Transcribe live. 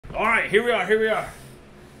All right, here we are, here we are.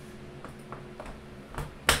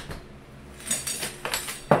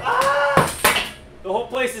 Ah! The whole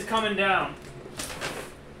place is coming down.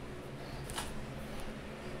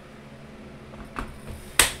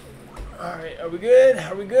 All right, are we good?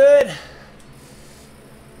 Are we good?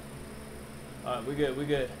 All right, we good, we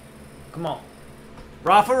good. Come on.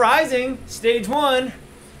 Rapha rising, stage 1.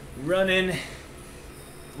 Running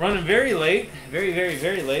very late,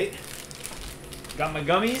 very late. Got my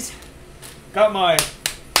gummies, got my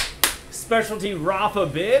specialty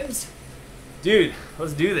Rapha bibs. Dude,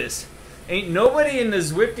 let's do this. Ain't nobody in the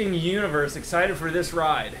Zwifting universe excited for this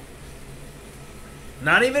ride.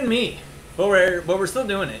 Not even me, but we're still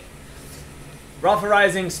doing it. Rapha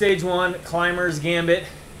rising, stage 1, climbers, Gambit.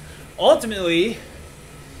 Ultimately,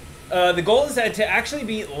 the goal is to actually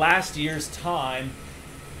beat last year's time,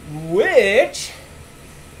 which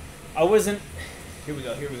I wasn't. Here we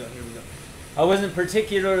go. I wasn't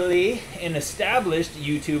particularly an established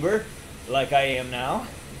YouTuber like I am now.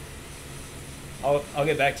 I'll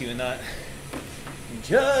get back to you in that in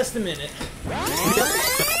just a minute.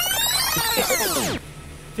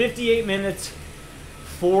 58 minutes,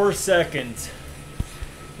 4 seconds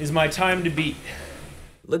is my time to beat.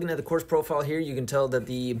 Looking at the course profile here, you can tell that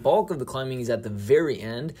the bulk of the climbing is at the very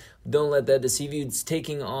end. Don't let that deceive you. It's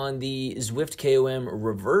taking on the Zwift KOM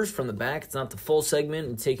Reverse from the back. It's not the full segment.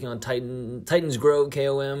 It's taking on Titans Grove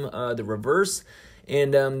KOM, the Reverse.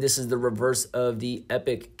 And this is the reverse of the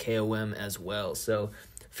Epic KOM as well. So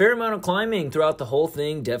fair amount of climbing throughout the whole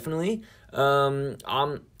thing, definitely.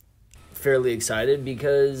 I'm fairly excited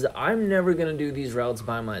because I'm never going to do these routes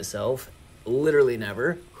by myself. Literally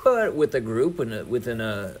never. But with a group and within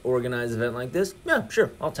an organized event like this, yeah, sure,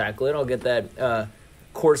 I'll tackle it. I'll get that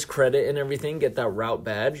course credit and everything, get that route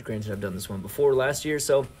badge. Granted, I've done this one before last year,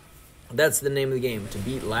 so that's the name of the game, to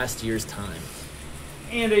beat last year's time.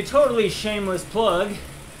 And a totally shameless plug,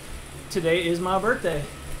 today is my birthday.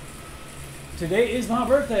 Today is my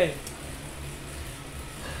birthday.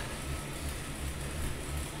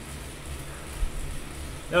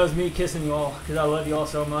 That was me kissing you all, because I love you all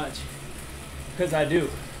so much. Because I do.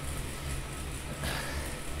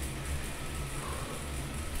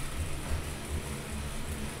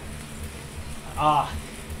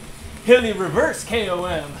 Hilly Reverse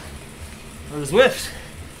KOM. Or Zwift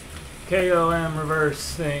KOM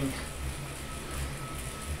Reverse thing.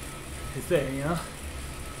 It's there, you know?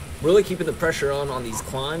 Really keeping the pressure on these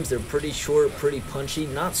climbs. They're pretty short, pretty punchy,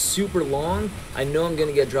 not super long. I know I'm going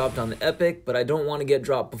to get dropped on the Epic, but I don't want to get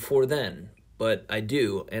dropped before then. But I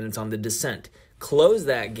do, and it's on the descent. Close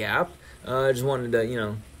that gap. I just wanted to, you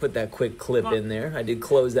know, put that quick clip in there. I did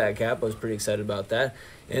close that gap. I was pretty excited about that.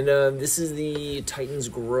 And this is the Titans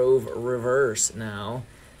Grove Reverse now.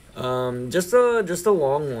 Just a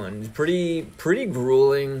long one. Pretty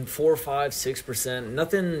grueling. 4, 5, 6%.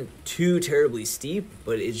 Nothing too terribly steep,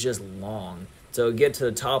 but it's just long. So get to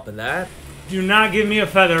the top of that. Do not give me a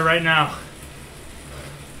feather right now.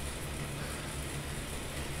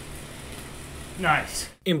 Nice.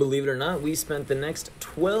 And believe it or not, we spent the next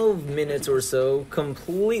 12 minutes or so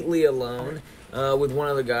completely alone with one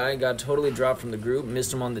other guy. Got totally dropped from the group,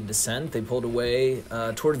 missed him on the descent. They pulled away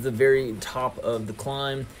towards the very top of the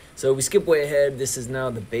climb. So we skip way ahead. This is now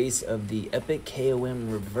the base of the Epic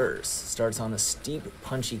KOM Reverse. Starts on a steep,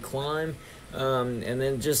 punchy climb, and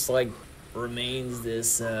then just like remains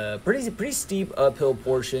this pretty steep uphill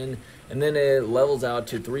portion, and then it levels out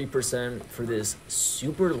to 3% for this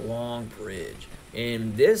super long bridge.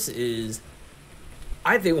 And this is,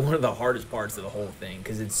 I think, one of the hardest parts of the whole thing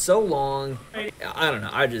because it's so long. I don't know.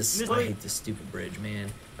 I hate this stupid bridge,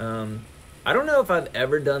 man. I don't know if I've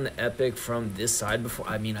ever done the Epic from this side before.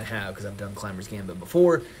 I mean, I have because I've done Climbers Gambit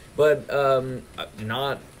before, but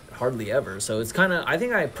not hardly ever. So it's kind of, I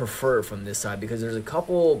think I prefer from this side because there's a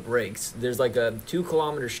couple breaks. There's like a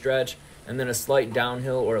 2-kilometer stretch and then a slight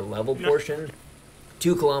downhill or a level portion.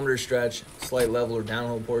 2-kilometer stretch, slight level or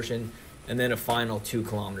downhill portion, and then a final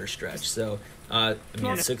 2-kilometer stretch. So, I mean,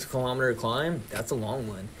 a 6-kilometer climb, that's a long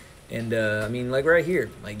one. And, I mean, like right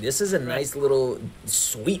here, like this is a nice little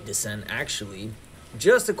sweet descent, actually.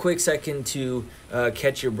 Just a quick second to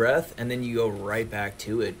catch your breath, and then you go right back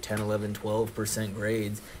to it, 10, 11, 12%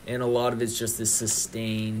 grades. And a lot of it's just this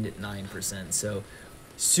sustained 9%. So,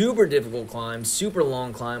 super difficult climb, super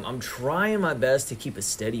long climb. I'm trying my best to keep a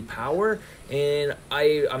steady power, and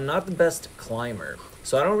I'm not the best climber.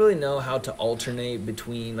 So I don't really know how to alternate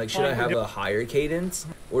between, like, should I have a higher cadence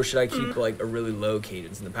or should I keep like a really low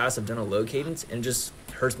cadence? In the past, I've done a low cadence and it just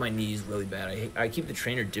hurts my knees really bad. I keep the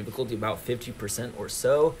trainer difficulty about 50% or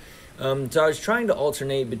so. So I was trying to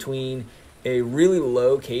alternate between a really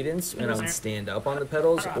low cadence when I would stand up on the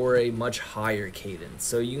pedals or a much higher cadence.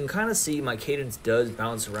 So you can kind of see my cadence does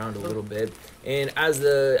bounce around a little bit. And as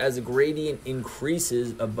the gradient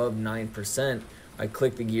increases above 9%, I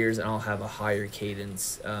click the gears and I'll have a higher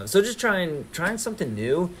cadence. So just trying something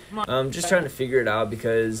new. Just trying to figure it out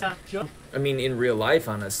because, I mean, in real life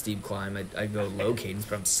on a steep climb, I go low cadence,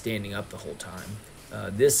 but I'm standing up the whole time.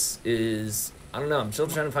 This is, I don't know, I'm still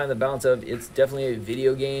trying to find the balance of, it's definitely a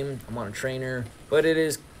video game, I'm on a trainer, but it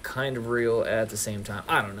is kind of real at the same time.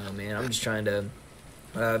 I don't know, man. I'm just trying to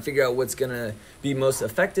figure out what's gonna be most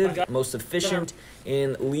effective, most efficient,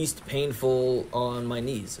 and least painful on my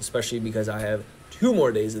knees, especially because I have 2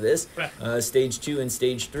 more days of this, stage 2 and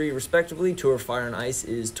stage 3 respectively. Tour of Fire and Ice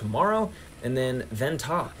is tomorrow, and then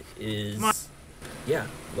Ventop is, yeah,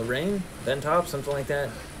 Lorraine, Ventop, something like that.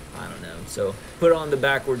 I don't know. So put on the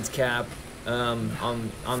backwards cap.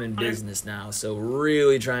 I'm in business now, so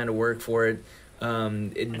really trying to work for it.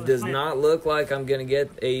 It does not look like I'm gonna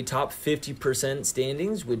get a top 50%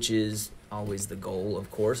 standings, which is always the goal,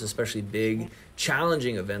 of course, especially big,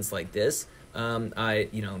 challenging events like this.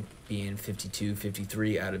 Being 52,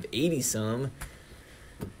 53 out of 80 some,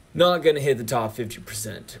 not gonna hit the top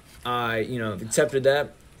 50%. I, accepted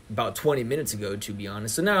that about 20 minutes ago, to be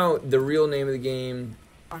honest. So now the real name of the game,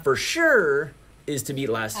 for sure, is to beat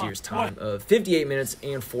last year's time of 58 minutes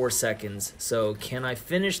and 4 seconds. So can I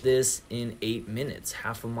finish this in 8 minutes?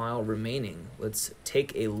 Half a mile remaining. Let's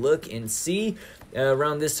take a look and see.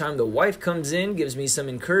 Around this time, the wife comes in, gives me some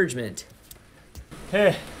encouragement.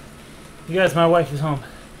 Hey, you guys, my wife is home.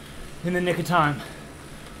 In the nick of time.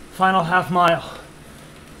 Final half mile.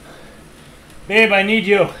 Babe, I need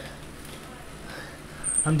you.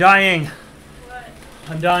 I'm dying. What?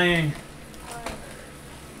 I'm dying. Why?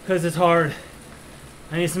 Because it's hard.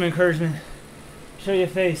 I need some encouragement. Show your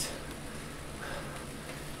face.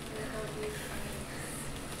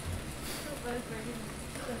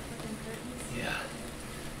 Yeah.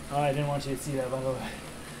 Oh, I didn't want you to see that, by the way.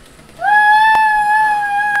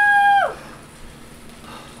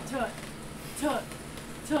 Tut, tut,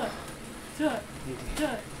 tut, tut,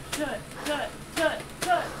 tut, tut, tut, tut,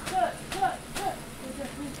 tut, tut, tut, tut.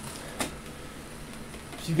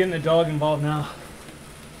 She's getting the dog involved now.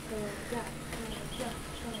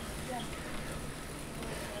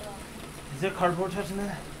 Is there cardboard touching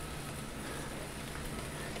that?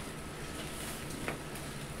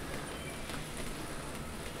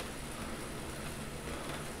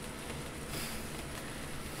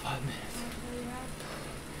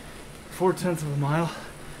 .4 of a mile.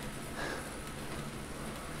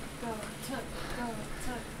 Go, tut,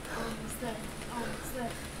 almost there,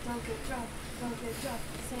 don't get dropped,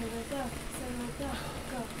 stay right there,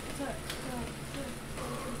 go, tut, don't get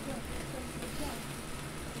dropped,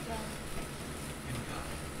 go.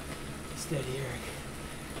 Steady, Eric.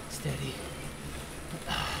 Steady.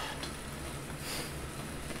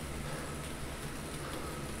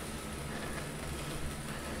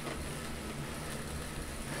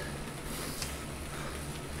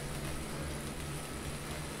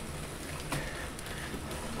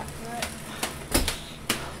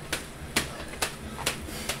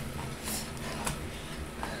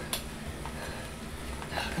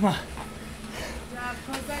 Come on. Good job,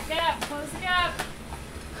 close that gap, close the gap.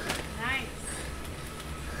 Nice.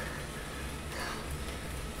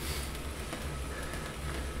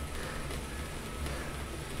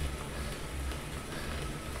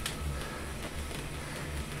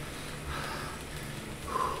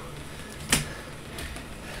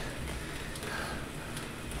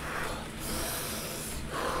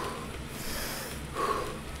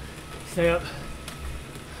 Stay up.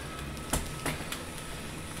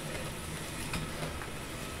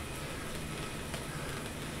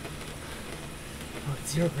 Oh,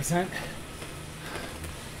 it's 0%. There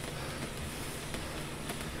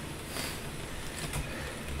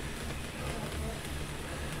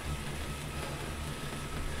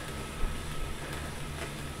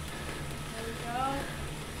we go.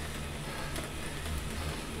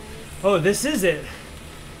 Oh, this is it.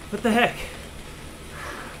 What the heck?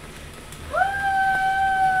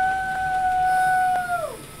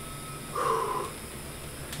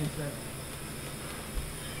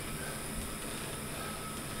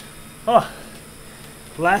 Oh,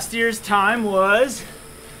 last year's time was,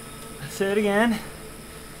 let's say it again,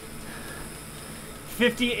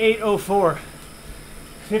 58:04,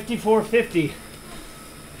 54:50.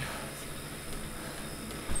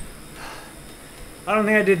 I don't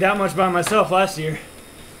think I did that much by myself last year,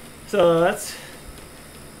 so that's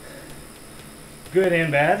good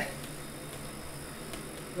and bad.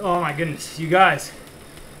 Oh my goodness, you guys,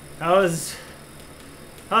 that was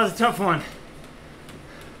a tough one.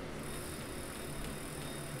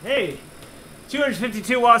 Hey,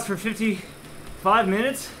 252 watts for 55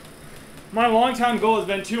 minutes. My long-time goal has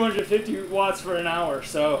been 250 watts for an hour,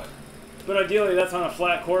 so, but ideally that's on a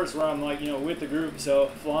flat course where I'm like, you know, with the group, so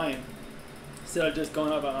flying, instead of just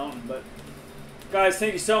going up a mountain. But guys,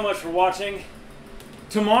 thank you so much for watching.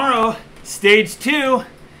 Tomorrow, stage 2,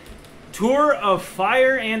 Tour of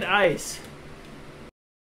Fire and Ice.